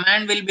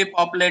command will be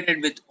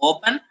populated with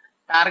open,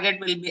 target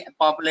will be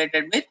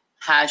populated with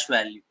hash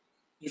value.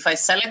 If I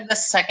select the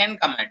second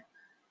command,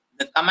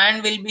 the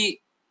command will be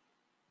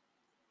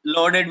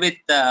loaded with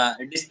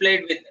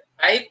displayed with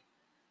type,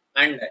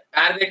 and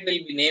target will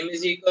be name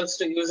is equals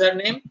to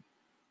username,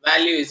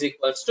 value is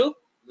equals to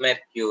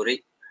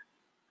Mercury.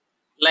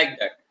 Like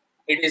that,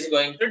 it is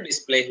going to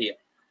display here.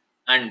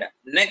 And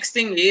next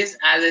thing is,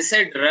 as I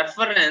said,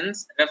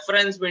 reference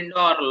window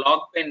or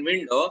log pane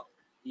window,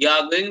 you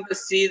are going to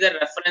see the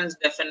reference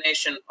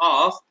definition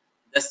of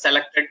the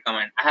selected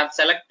command. I have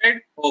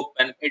selected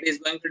open. It is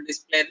going to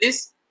display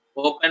this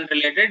open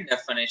related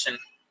definition.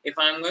 If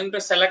I am going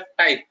to select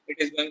type, it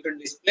is going to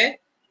display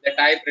the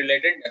type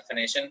related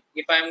definition.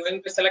 If I am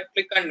going to select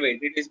click and wait,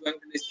 it is going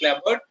to display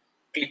about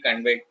click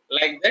and wait.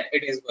 Like that,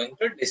 it is going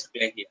to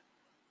display here.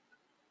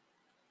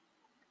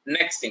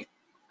 Next thing,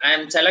 I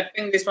am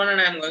selecting this one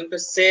and I am going to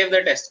save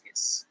the test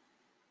case.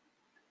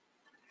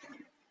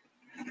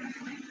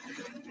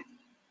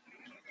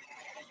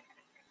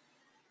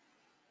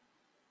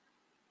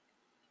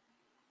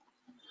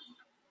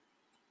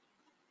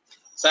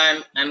 So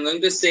I'm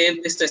going to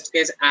save this test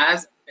case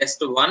as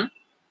test1,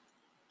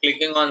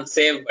 clicking on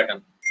save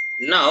button.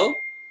 Now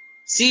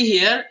see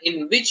here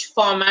in which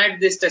format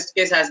this test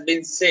case has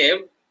been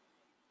saved.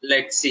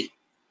 Let's see.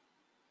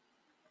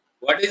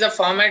 What is the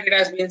format it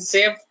has been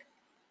saved?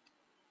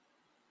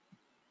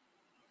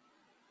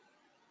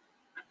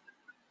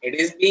 It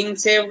is being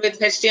saved with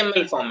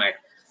HTML format.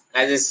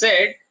 As I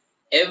said,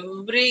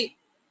 every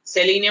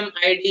Selenium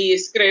IDE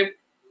script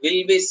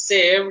will be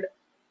saved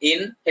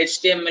in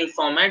HTML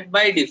format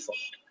by default.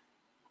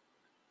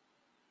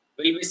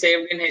 Will be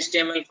saved in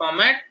HTML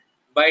format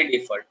by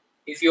default.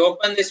 If you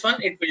open this one,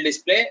 it will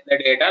display the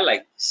data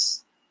like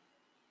this.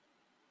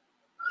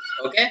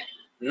 Okay.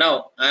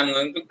 Now I am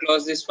going to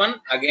close this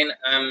one. Again,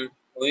 I am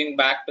moving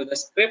back to the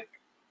script.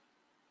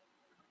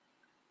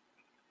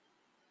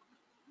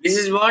 This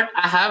is what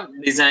I have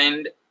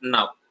designed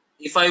now.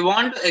 If I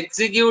want to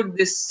execute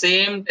this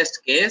same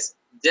test case,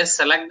 just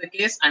select the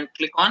case and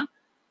click on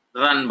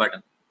run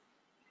button.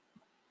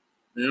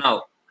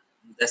 Now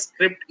the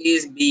script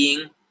is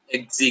being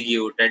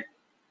executed.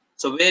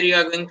 So where you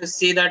are going to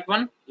see that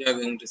one, you are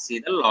going to see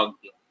the log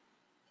here.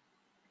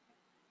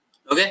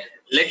 Okay,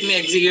 let me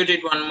execute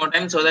it one more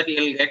time so that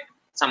you will get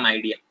some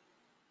idea.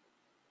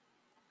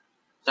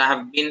 So I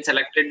have been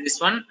selected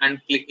this one and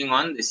clicking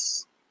on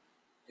this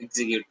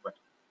execute button.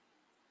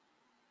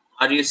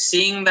 Are you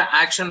seeing the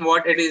action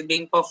what it is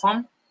being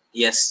performed?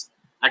 Yes.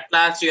 At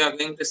last you are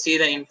going to see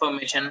the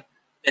information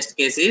test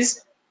case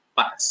is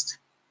passed.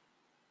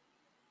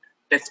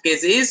 Test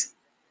case is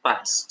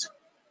passed.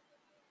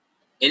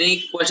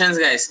 Any questions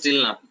guys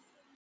still now?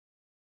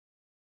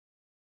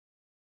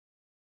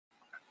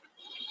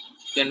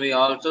 Can we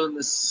also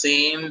the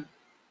same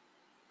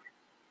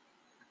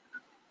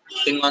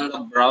thing on the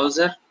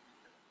browser?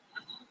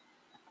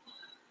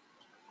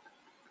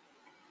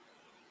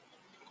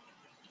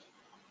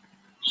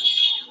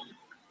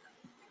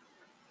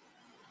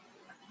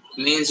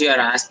 Means you are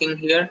asking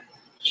here.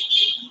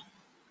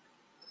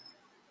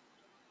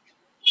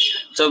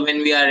 So when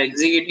we are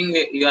executing,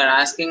 you are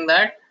asking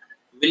that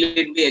will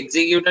it be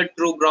executed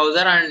through browser,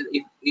 and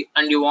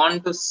and you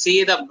want to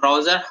see the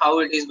browser how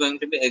it is going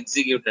to be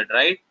executed,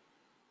 right?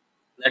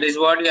 That is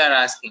what you are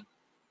asking.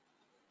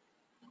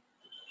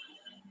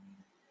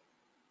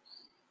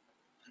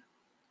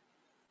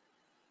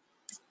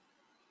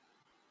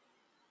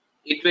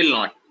 It will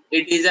not.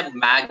 It is a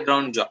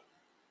background job.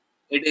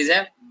 It is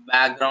a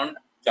background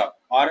job,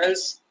 or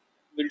else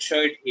we'll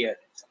show it here.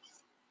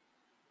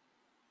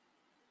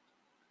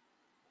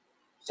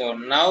 So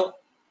now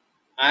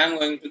I am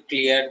going to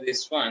clear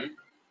this one.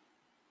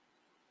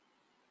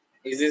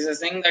 Is this a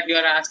thing that you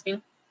are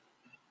asking?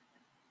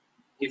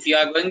 If you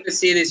are going to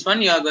see this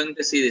one, you are going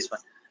to see this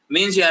one.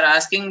 Means you are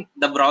asking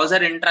the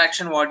browser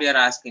interaction, what you are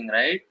asking,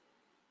 right?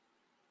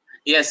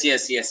 Yes,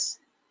 yes, yes.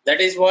 That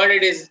is what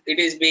it is. It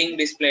is being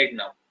displayed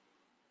now.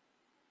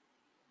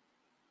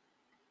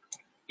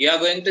 You are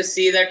going to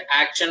see that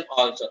action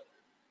also.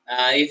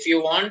 If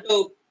you want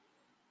to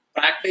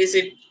practice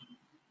it,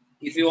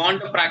 if you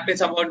want to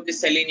practice about the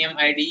Selenium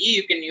IDE,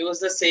 you can use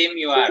the same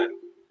URL.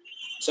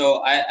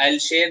 So I'll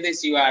share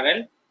this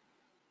URL.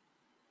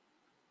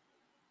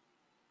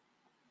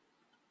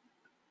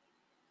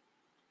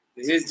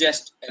 This is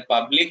just a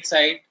public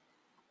site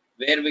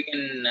where we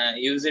can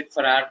use it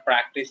for our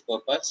practice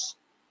purpose.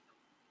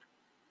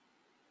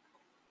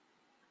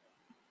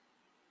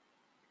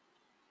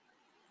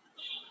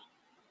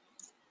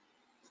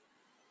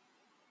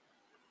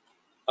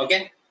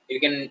 Okay,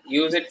 you can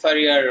use it for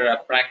your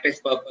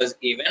practice purpose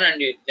even, and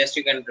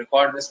you can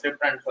record the script,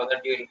 and so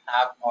that you will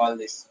have all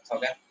this.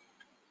 Okay,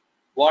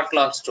 what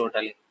logs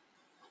totally?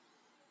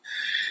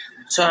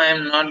 So I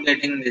am not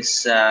getting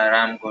this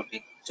RAM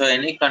coding. So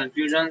any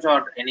confusions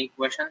or any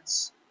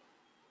questions?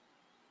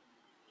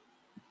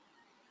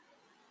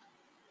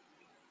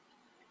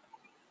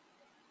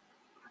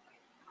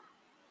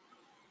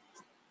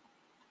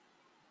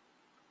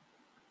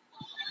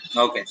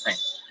 Okay, fine.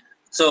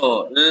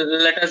 So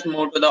let us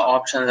move to the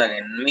options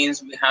again.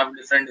 Means we have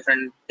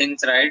different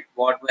things, right?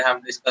 What we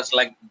have discussed,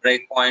 like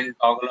breakpoint,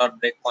 toggle or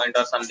breakpoint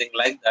or something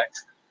like that.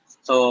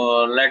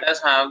 So let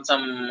us have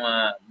some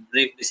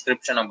brief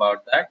description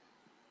about that,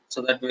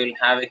 so that we will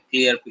have a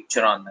clear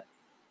picture on that.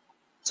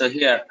 So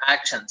here,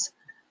 actions,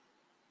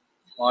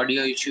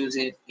 audio issues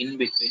in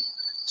between.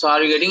 So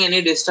are you getting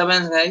any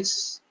disturbance,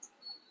 guys?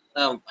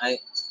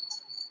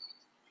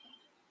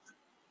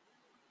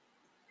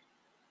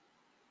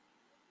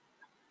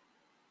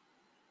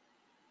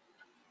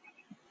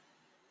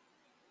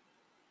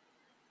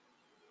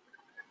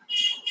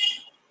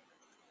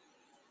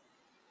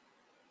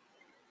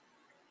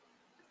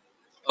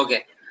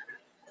 Okay,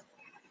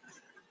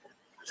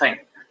 fine.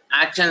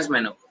 Actions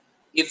menu.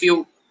 If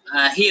you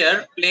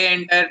here play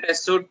entire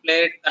test suite,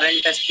 play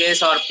current test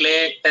case, or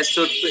play test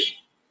suite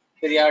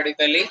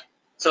periodically.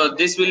 So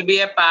this will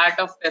be a part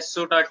of test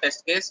suite or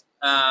test case.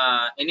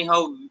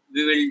 Anyhow,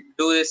 we will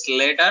do this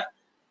later.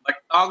 But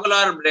toggle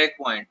or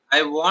breakpoint,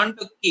 I want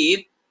to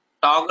keep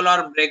toggle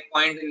or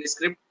breakpoint in the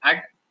script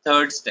at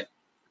third step.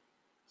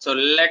 So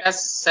let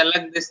us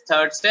select this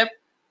third step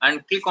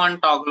and click on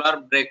toggle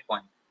or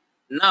breakpoint.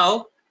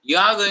 Now you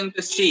are going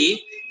to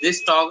see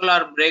this toggle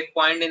or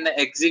breakpoint in the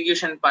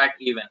execution part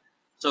even.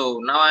 So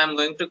now I am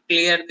going to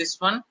clear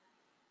this one,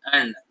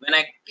 and when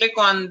I click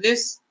on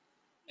this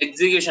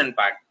execution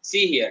part,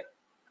 see here,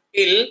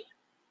 till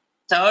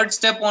third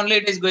step only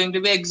it is going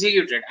to be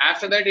executed.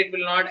 After that it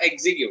will not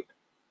execute.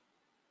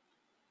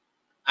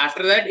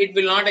 After that it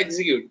will not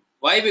execute.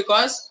 Why?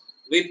 Because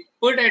we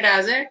put it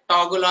as a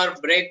toggle or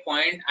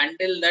breakpoint.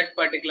 Until that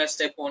particular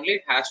step only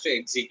it has to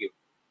execute.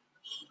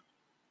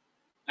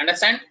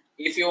 Understand?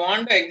 If you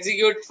want to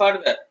execute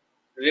further,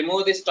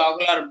 remove this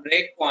toggle or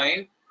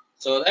breakpoint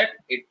so that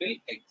it will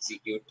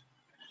execute.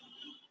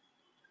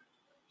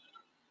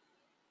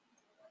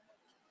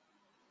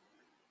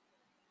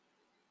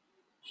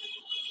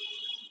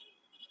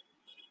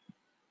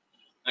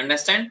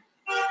 Understand?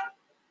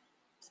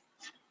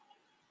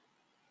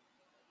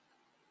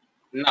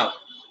 Now,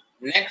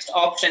 next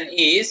option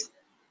is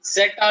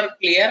set or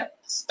clear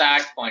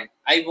start point.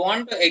 I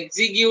want to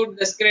execute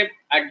the script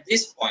at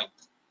this point.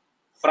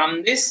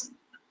 From this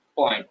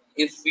point,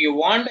 if you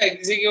want to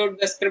execute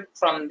the script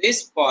from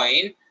this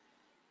point,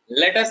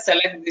 let us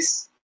select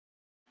this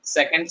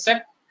second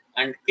step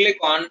and click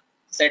on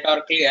set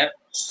or clear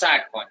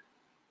start point.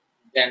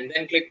 Then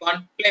click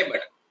on play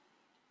button.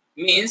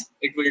 Means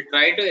it will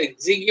try to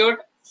execute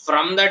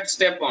from that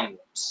step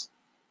onwards.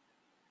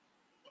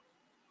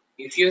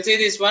 If you see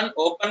this one,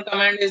 open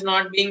command is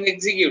not being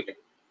executed.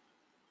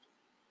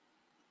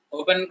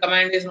 Open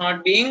command is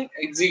not being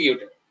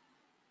executed.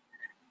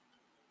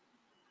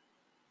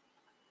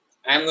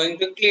 I am going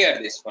to clear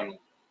this one.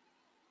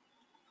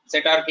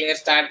 Set or clear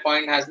start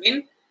point has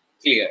been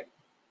cleared.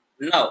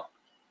 Now,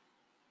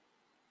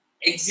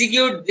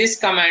 execute this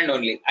command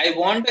only. I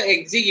want to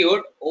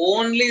execute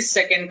only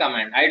second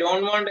command. I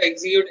don't want to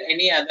execute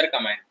any other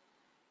command.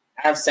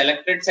 I have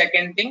selected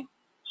second thing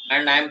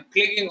and I am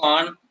clicking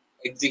on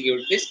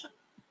execute this.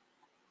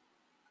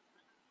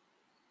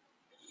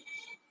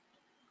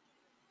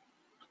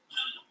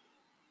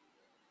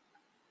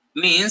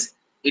 Means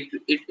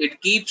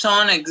it keeps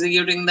on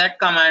executing that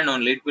command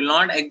only. It will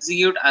not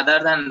execute other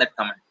than that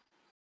command.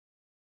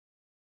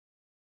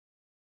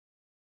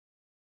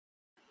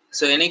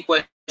 So any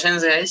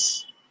questions,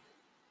 guys?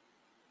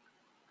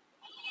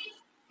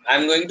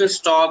 I'm going to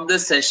stop the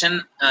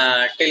session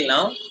till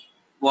now.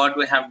 What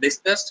we have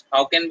discussed,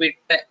 how can the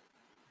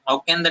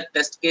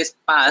test case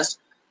pass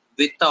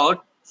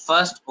without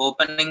first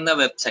opening the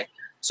website?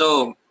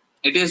 So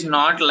it is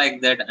not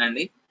like that,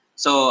 Andy.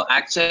 So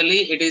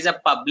actually it is a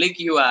public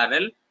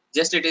URL,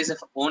 just it is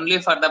only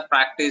for the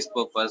practice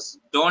purpose.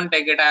 Don't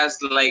take it as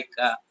like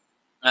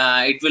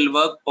it will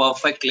work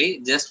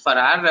perfectly. Just for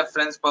our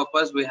reference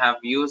purpose we have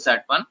used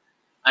that one.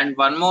 And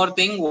one more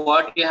thing,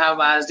 what you have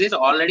asked is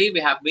already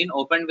we have been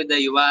opened with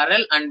the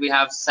URL and we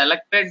have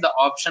selected the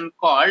option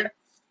called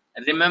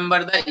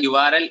remember the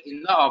URL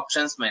in the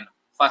options menu.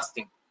 First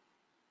thing,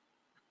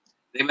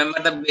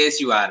 remember the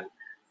base URL.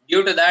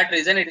 Due to that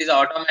reason, it is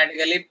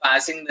automatically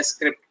passing the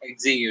script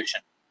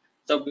execution.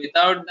 So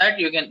without that,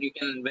 you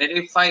can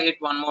verify it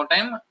one more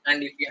time.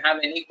 And if you have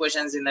any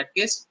questions in that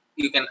case,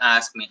 you can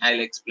ask me. I'll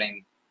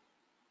explain.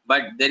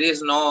 But there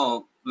is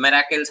no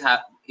miracles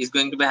is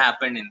going to be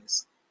happen in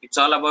this. It's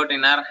all about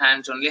in our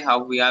hands only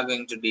how we are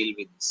going to deal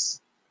with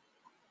this.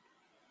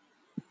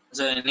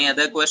 So any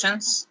other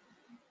questions?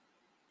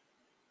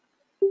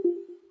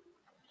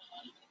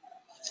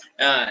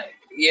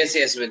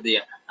 Yes,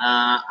 Vidya.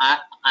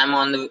 I'm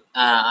on the.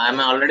 I'm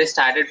already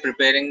started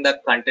preparing the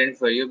content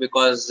for you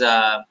because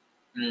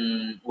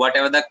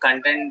whatever the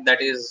content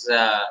that is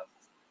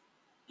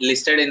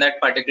listed in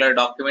that particular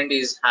document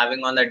is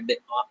having on the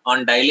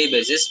on daily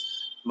basis.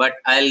 But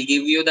I'll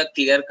give you the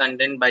clear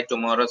content by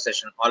tomorrow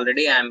session.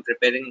 Already I am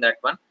preparing that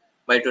one.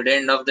 By today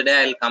end of the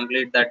day, I'll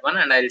complete that one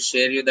and I'll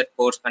share you that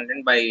course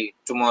content by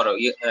tomorrow.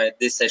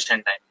 This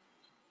session time.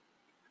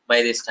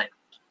 By this time.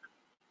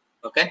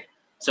 Okay,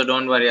 so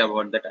don't worry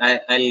about that.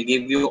 I'll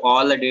give you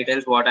all the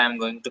details what I'm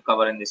going to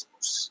cover in this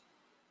course.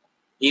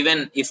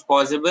 Even if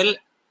possible,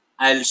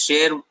 I'll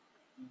share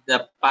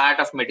the part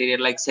of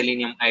material like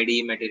Selenium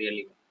IDE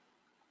material.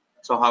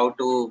 So how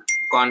to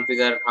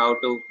configure, how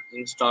to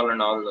install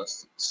and all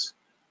those things.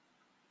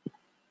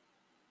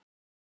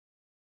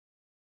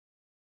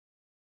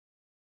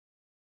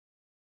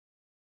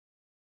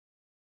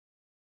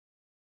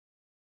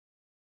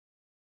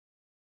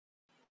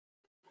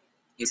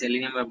 The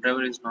Selenium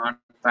WebDriver is not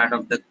part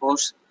of the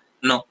course.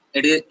 No,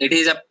 it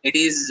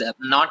is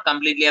not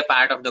completely a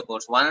part of the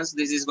course. Once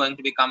this is going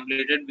to be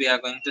completed, we are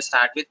going to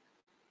start with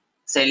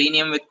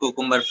Selenium with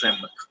Cucumber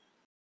framework.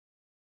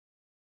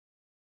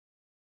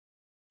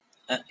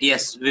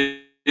 Yes,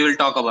 we will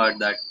talk about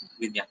that,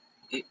 Vidya.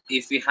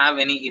 If we have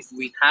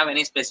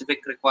any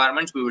specific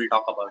requirements, we will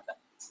talk about that.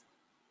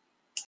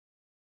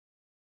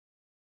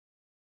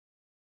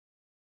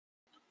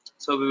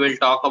 So we will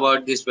talk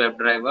about this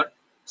WebDriver.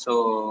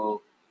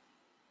 So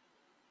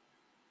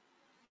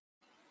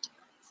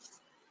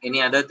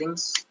any other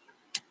things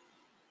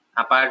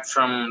apart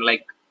from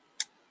like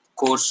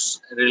course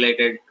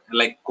related,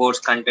 like course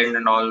content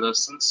and all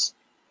those things?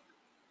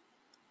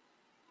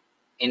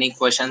 Any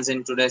questions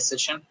in today's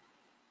session?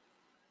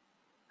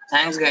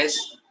 Thanks,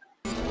 guys.